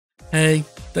Hey,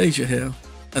 Deja here,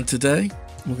 and today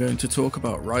we're going to talk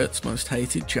about Riot's most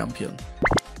hated champion,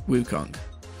 Wukong.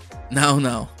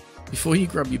 Now, before you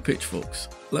grab your pitchforks,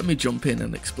 let me jump in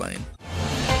and explain.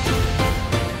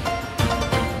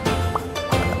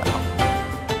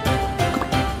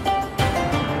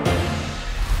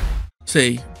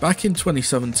 See, back in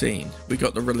 2017, we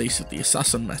got the release of the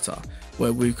Assassin meta,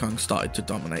 where Wukong started to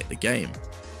dominate the game.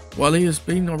 While he has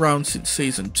been around since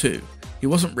Season 2, he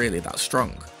wasn't really that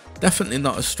strong. Definitely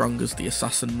not as strong as the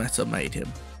Assassin meta made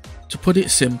him. To put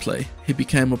it simply, he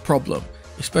became a problem,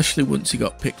 especially once he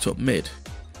got picked up mid.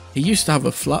 He used to have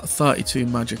a flat 32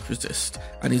 magic resist,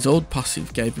 and his old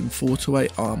passive gave him 4 to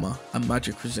 8 armor and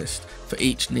magic resist for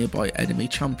each nearby enemy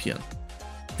champion.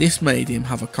 This made him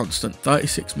have a constant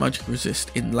 36 magic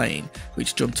resist in lane,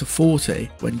 which jumped to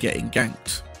 40 when getting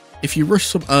ganked. If you rush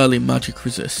some early magic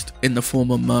resist in the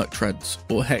form of Merc Treads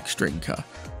or Hex Drinker,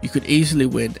 you could easily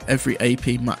win every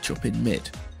AP matchup in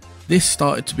mid. This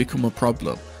started to become a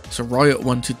problem, so Riot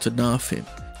wanted to nerf him.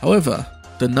 However,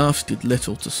 the nerfs did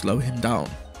little to slow him down.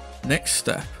 Next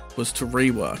step was to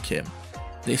rework him.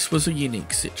 This was a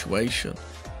unique situation.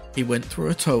 He went through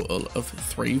a total of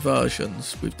 3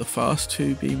 versions, with the first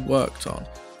 2 being worked on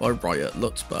by Riot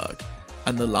Lutzberg,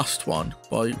 and the last one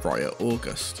by Riot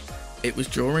August. It was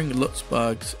during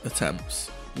Lutzberg's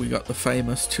attempts we got the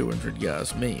famous 200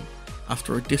 years meme,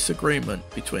 after a disagreement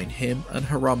between him and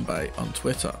Harambe on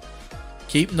Twitter.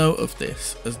 Keep note of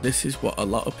this, as this is what a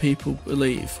lot of people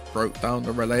believe broke down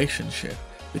the relationship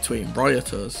between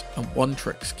Rioters and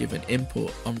One-Tricks giving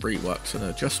input on reworks and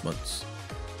adjustments.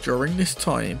 During this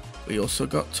time, we also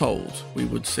got told we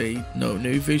would see no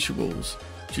new visuals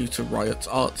due to Riot's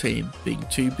art team being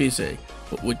too busy,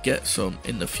 but would get some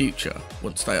in the future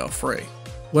once they are free.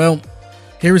 Well,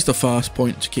 here is the first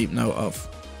point to keep note of.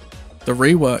 The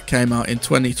rework came out in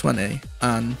 2020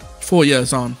 and 4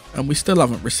 years on, and we still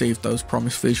haven't received those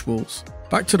promised visuals.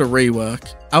 Back to the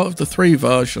rework, out of the 3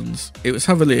 versions, it was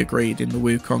heavily agreed in the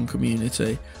Wukong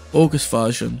community, August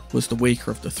version was the weaker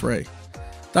of the 3.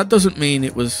 That doesn't mean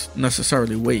it was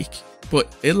necessarily weak,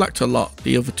 but it lacked a lot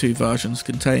the other 2 versions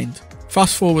contained.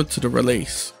 Fast forward to the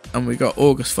release, and we got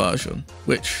August version,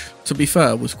 which, to be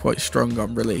fair, was quite strong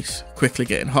on release, quickly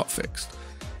getting hotfixed.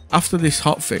 After this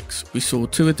hotfix, we saw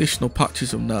 2 additional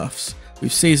patches of nerfs,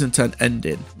 with Season 10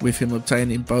 ending with him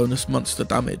obtaining bonus monster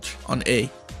damage on E.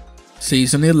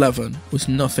 Season 11 was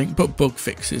nothing but bug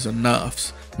fixes and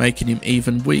nerfs, making him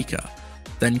even weaker.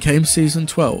 Then came Season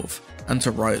 12, and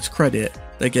to Riot's credit,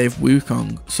 they gave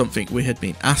Wukong something we had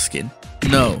been asking,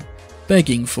 no,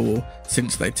 begging for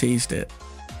since they teased it.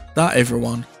 That,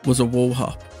 everyone, was a wall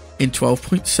hop. In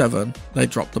 12.7, they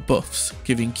dropped the buffs,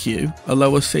 giving Q a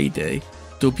lower CD,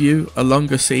 W a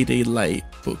longer CD late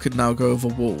but could now go over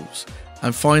walls,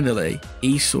 and finally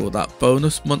E saw that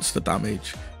bonus monster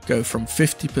damage go from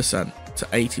 50% to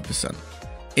 80%.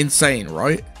 Insane,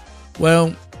 right?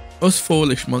 Well, us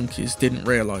foolish monkeys didn't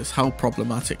realise how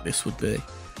problematic this would be.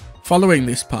 Following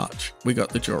this patch, we got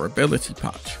the durability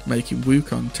patch, making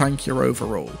Wukong tankier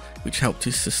overall, which helped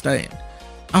his sustain.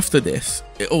 After this,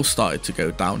 it all started to go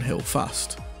downhill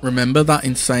fast. Remember that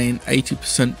insane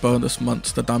 80% bonus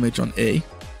monster damage on E?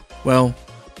 Well,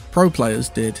 pro players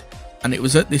did, and it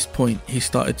was at this point he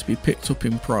started to be picked up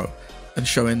in pro, and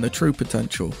showing the true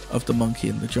potential of the monkey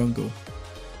in the jungle.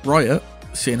 Riot,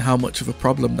 seeing how much of a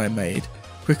problem they made,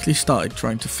 quickly started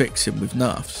trying to fix him with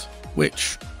nerfs,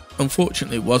 which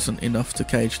unfortunately wasn't enough to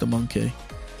cage the monkey.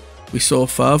 We saw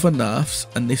further nerfs,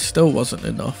 and this still wasn't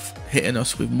enough, hitting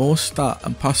us with more stat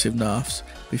and passive nerfs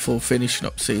before finishing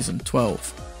up Season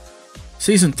 12.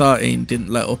 Season 13 didn't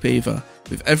let up either,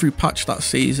 with every patch that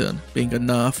season being a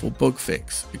nerf or bug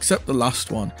fix, except the last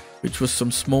one, which was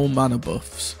some small mana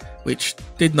buffs, which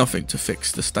did nothing to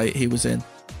fix the state he was in.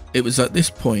 It was at this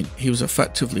point he was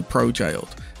effectively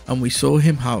pro-jailed, and we saw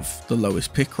him have the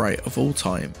lowest pick rate of all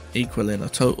time, equaling a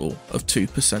total of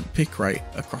 2% pick rate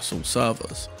across all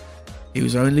servers. He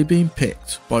was only being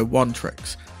picked by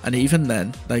One-Tricks, and even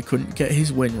then they couldn't get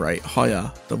his win rate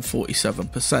higher than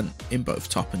 47% in both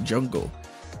top and jungle.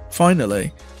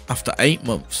 Finally, after 8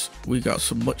 months, we got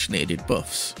some much needed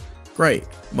buffs. Great,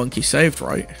 monkey saved,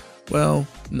 right? Well,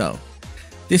 no.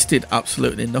 This did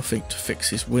absolutely nothing to fix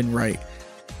his win rate.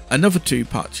 Another 2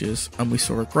 patches and we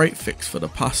saw a great fix for the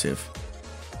passive,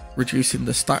 reducing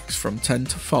the stacks from 10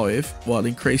 to 5 while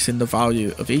increasing the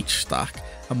value of each stack,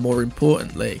 and more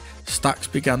importantly, stacks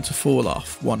began to fall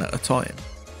off one at a time.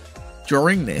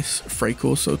 During this, Freak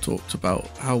also talked about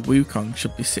how Wukong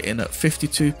should be sitting at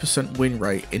 52% win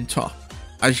rate in top,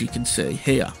 as you can see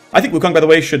here. I think Wukong, by the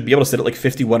way, should be able to sit at like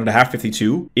 51.5,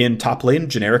 52 in top lane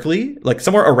generically, like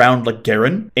somewhere around like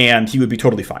Garen, and he would be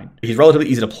totally fine. He's relatively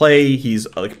easy to play, he's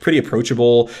like pretty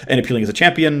approachable and appealing as a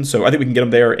champion, so I think we can get him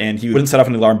there, and he wouldn't set off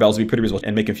any alarm bells, be pretty reasonable,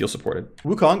 and make him feel supported.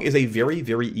 Wukong is a very,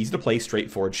 very easy to play,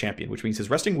 straightforward champion, which means his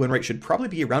resting win rate should probably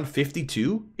be around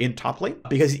 52 in top lane,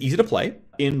 because he's easy to play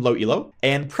in low elo,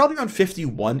 and probably around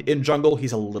 51 in jungle.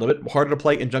 He's a little bit harder to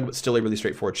play in jungle, but still a really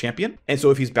straightforward champion. And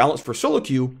so if he's balanced for solo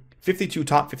queue, 52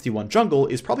 top, 51 jungle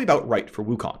is probably about right for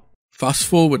Wukong. Fast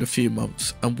forward a few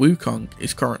months, and Wukong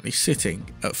is currently sitting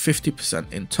at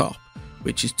 50% in top,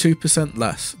 which is 2%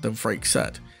 less than Freak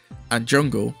said, and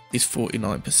jungle is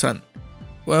 49%.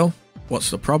 Well,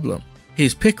 what's the problem?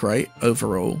 His pick rate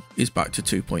overall is back to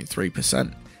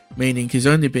 2.3%, meaning he's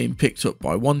only being picked up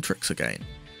by One-Trix again.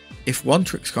 If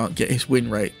One-Trix can't get his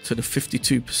win rate to the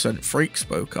 52% Freak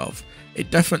spoke of, it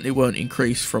definitely won't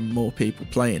increase from more people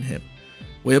playing him.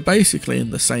 We are basically in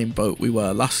the same boat we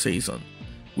were last season.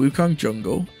 Wukong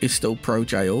jungle is still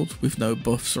pro-jailed with no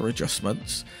buffs or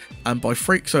adjustments, and by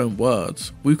Freak's own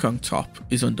words, Wukong top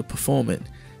is underperforming,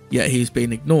 yet he's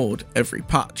been ignored every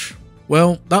patch.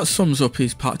 Well, that sums up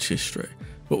his patch history,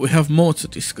 but we have more to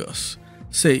discuss.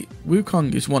 See,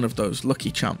 Wukong is one of those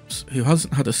lucky champs who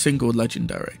hasn't had a single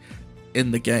legendary in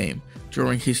the game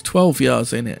during his 12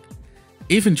 years in it.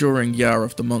 Even during Year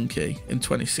of the Monkey in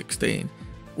 2016,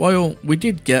 while we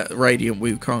did get Radiant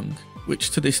Wukong,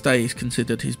 which to this day is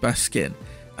considered his best skin,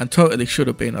 and totally should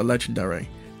have been a legendary,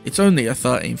 it's only a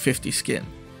 1350 skin.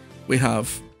 We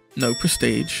have no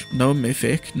prestige, no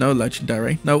mythic, no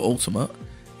legendary, no ultimate,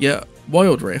 yet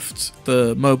Wild Rift,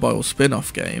 the mobile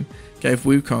spin-off game, gave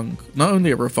Wukong not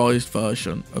only a revised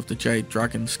version of the Jade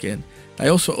Dragon skin, they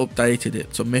also updated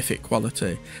it to mythic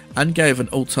quality and gave an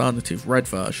alternative red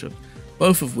version,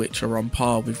 both of which are on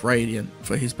par with Radiant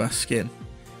for his best skin.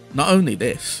 Not only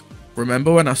this,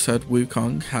 remember when I said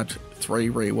Wukong had 3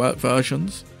 rework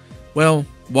versions? Well,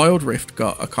 Wild Rift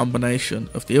got a combination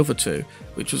of the other 2,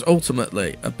 which was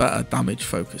ultimately a better damage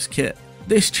focused kit.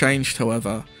 This changed,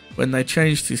 however, when they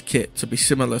changed his kit to be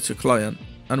similar to Client,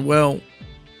 and well,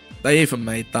 they even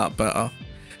made that better,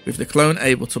 with the clone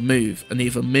able to move and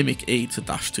even mimic E to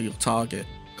dash to your target.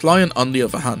 Client, on the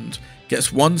other hand,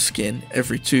 gets one skin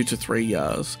every 2 to 3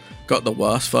 years, got the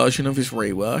worst version of his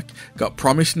rework, got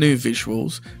promised new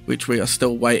visuals, which we are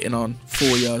still waiting on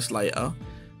 4 years later,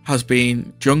 has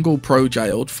been jungle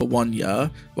pro-jailed for 1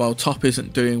 year, while top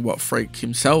isn't doing what Freak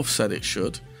himself said it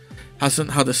should,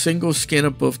 hasn't had a single skin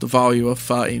above the value of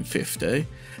 1350,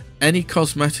 any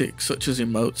cosmetics such as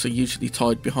emotes are usually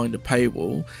tied behind a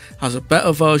paywall, has a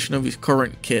better version of his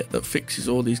current kit that fixes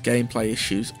all these gameplay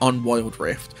issues on Wild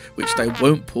Rift, which they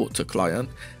won't port to Client,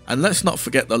 and let's not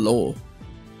forget the lore.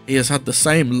 He has had the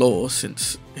same lore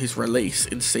since his release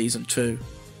in Season 2.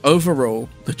 Overall,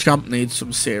 the champ needs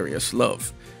some serious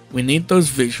love. We need those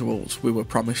visuals we were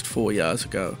promised 4 years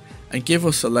ago, and give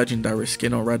us a legendary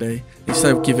skin already,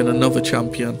 instead of giving another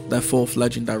champion their 4th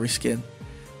legendary skin.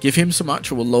 Give him some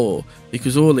actual lore,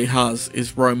 because all he has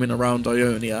is roaming around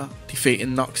Ionia, defeating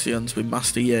Noxians with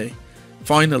Master Yi.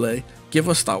 Finally, give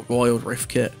us that Wild Rift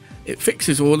kit. It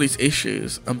fixes all his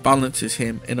issues and balances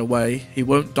him in a way he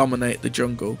won't dominate the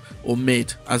jungle or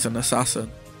mid as an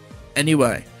assassin.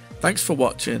 Anyway, thanks for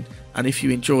watching, and if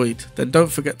you enjoyed, then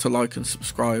don't forget to like and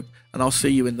subscribe, and I'll see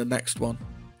you in the next one.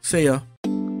 See ya!